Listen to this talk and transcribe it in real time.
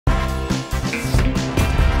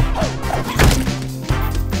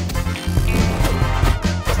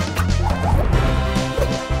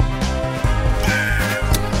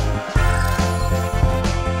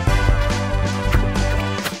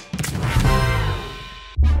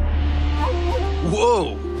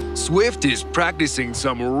Whoa! Swift is practicing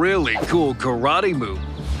some really cool karate move.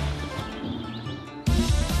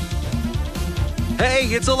 Hey,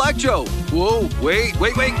 it's Electro! Whoa, wait,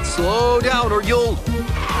 slow down or you'll…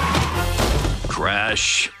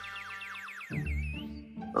 crash.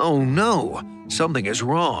 Oh no, something is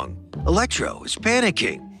wrong. Electro is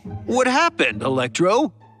panicking. What happened,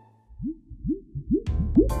 Electro?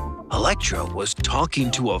 Electro was talking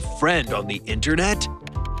to a friend on the internet?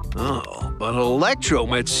 Oh, but Electro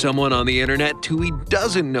met someone on the internet who he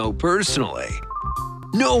doesn't know personally.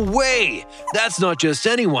 No way! That's not just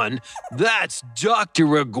anyone, that's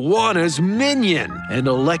Dr. Iguana's minion! And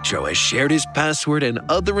Electro has shared his password and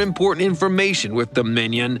other important information with the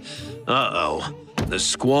minion. Uh-oh, the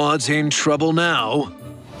squad's in trouble now.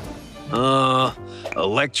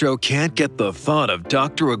 Electro can't get the thought of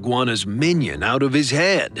Dr. Iguana's minion out of his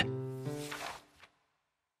head.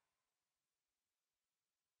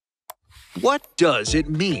 What does it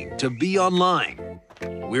mean to be online?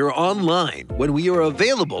 We're online when we are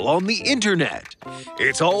available on the internet.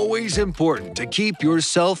 It's always important to keep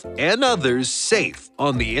yourself and others safe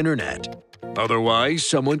on the internet. Otherwise,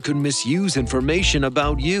 someone could misuse information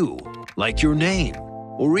about you, like your name,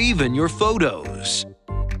 or even your photos.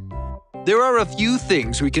 There are a few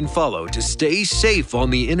things we can follow to stay safe on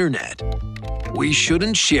the internet. We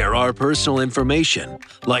shouldn't share our personal information,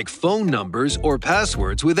 like phone numbers or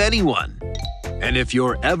passwords, with anyone. And if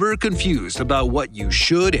you're ever confused about what you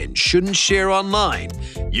should and shouldn't share online,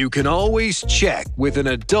 you can always check with an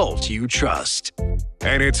adult you trust.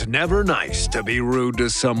 And it's never nice to be rude to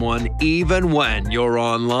someone even when you're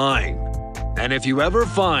online. And if you ever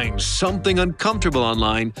find something uncomfortable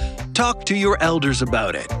online, talk to your elders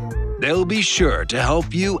about it. They'll be sure to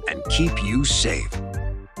help you and keep you safe.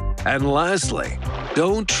 And lastly,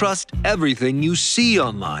 don't trust everything you see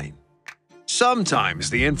online. Sometimes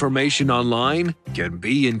the information online can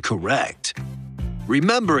be incorrect.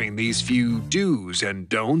 Remembering these few do's and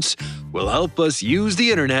don'ts will help us use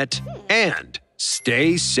the internet and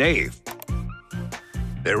stay safe.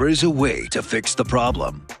 There is a way to fix the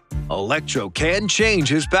problem. Electro can change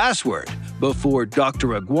his password before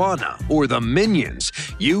Dr. Iguana or the minions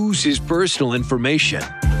use his personal information.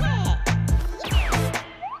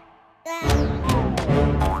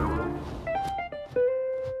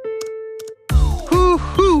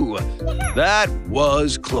 Whew, that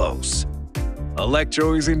was close.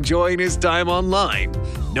 Electro is enjoying his time online,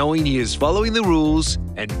 knowing he is following the rules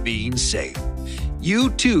and being safe.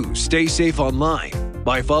 You too stay safe online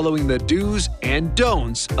by following the do's and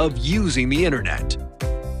don'ts of using the internet.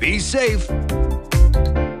 Be safe.